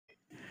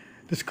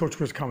This is Coach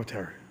Chris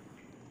commentary.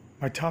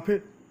 My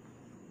topic: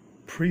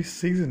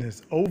 preseason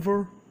is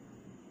over.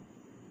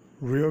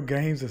 Real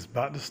games is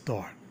about to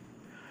start.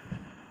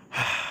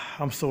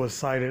 I'm so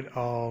excited.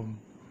 I've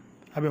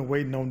been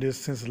waiting on this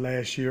since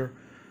last year.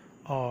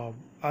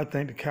 I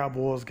think the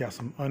Cowboys got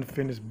some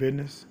unfinished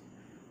business.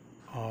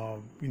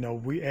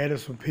 We added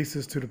some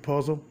pieces to the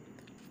puzzle.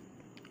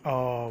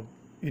 I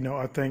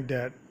think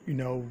that,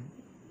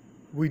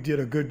 we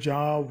did a good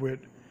job with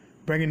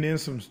bringing in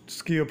some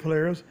skilled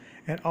players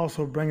and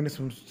also bringing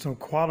in some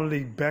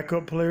quality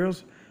backup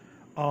players.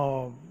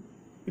 On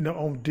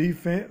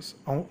defense,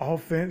 on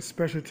offense,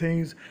 special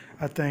teams,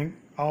 I think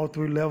all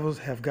three levels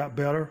have got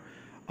better.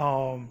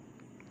 I'm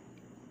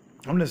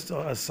just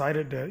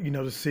excited that,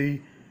 to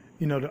see,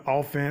 the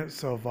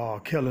offense of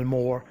Kellen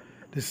Moore,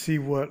 to see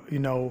what,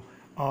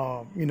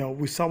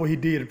 we saw what he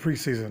did in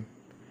preseason.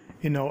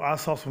 I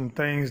saw some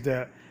things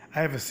that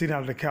I haven't seen out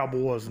of the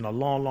Cowboys in a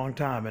long, long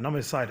time, and I'm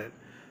excited.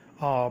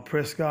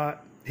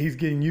 Prescott, he's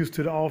getting used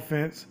to the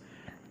offense.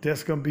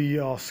 That's going to be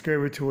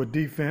scary to a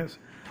defense.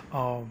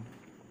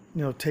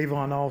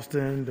 Tavon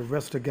Austin, the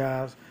rest of the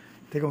guys,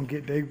 they're going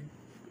to get their,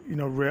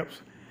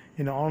 reps.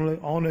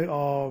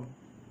 Only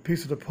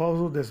piece of the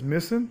puzzle that's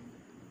missing,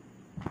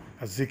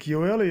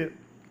 Ezekiel Elliott.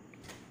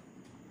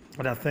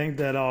 And I think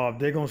that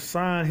they're going to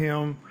sign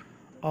him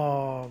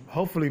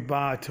hopefully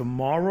by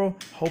tomorrow,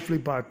 hopefully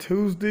by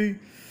Tuesday.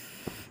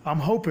 I'm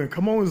hoping.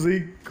 Come on,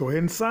 Zeke. Go ahead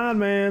and sign,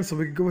 man, so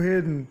we can go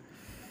ahead and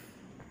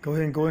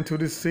go into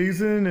this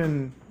season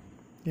and,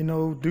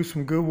 do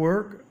some good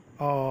work.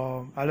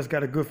 I just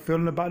got a good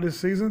feeling about this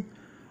season.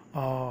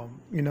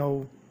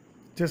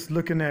 Just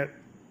looking at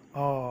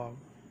the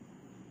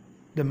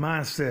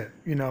mindset,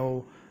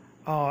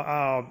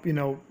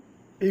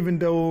 even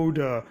though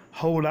the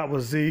holdout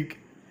was Zeke,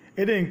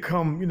 it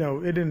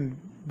didn't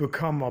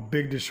become a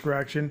big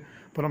distraction.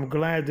 But I'm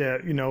glad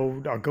that,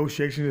 our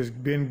negotiation has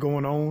been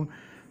going on.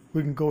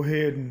 We can go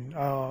ahead and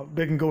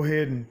they can go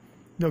ahead and,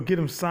 get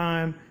him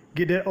signed,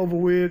 get that over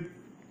with.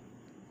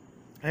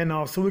 And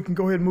so we can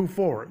go ahead and move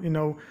forward.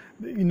 You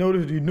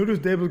knew this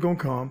day was gonna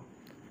come.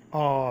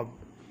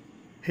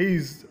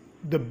 He's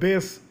the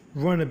best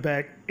running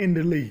back in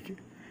the league,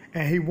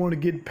 and he want to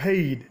get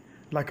paid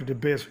like the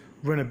best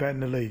running back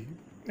in the league.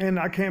 And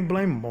I can't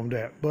blame him on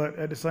that. But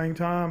at the same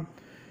time,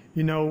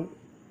 we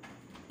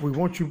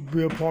want you to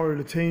be a part of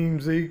the team,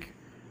 Zeke.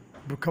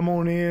 But come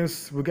on in.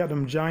 We got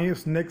them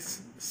Giants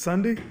next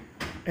Sunday,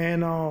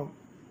 and I'm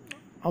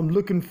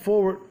looking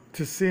forward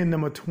to seeing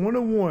number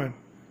 21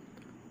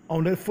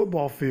 on that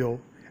football field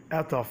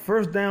after a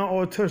first down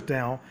or a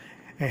touchdown,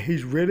 and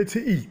he's ready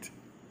to eat.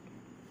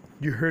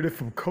 You heard it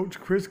from Coach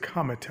Chris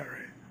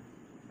commentary.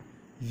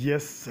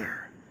 Yes,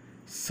 sir.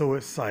 So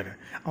excited.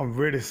 I'm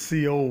ready to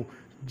see old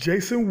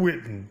Jason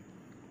Witten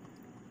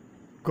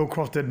go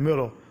across that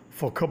middle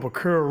for a couple of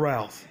curl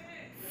routes.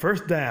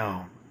 First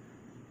down.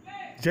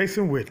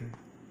 Jason Witten.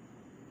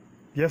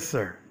 Yes,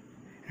 sir.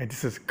 And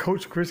this is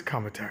Coach Chris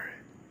commentary.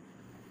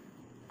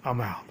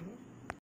 I'm out.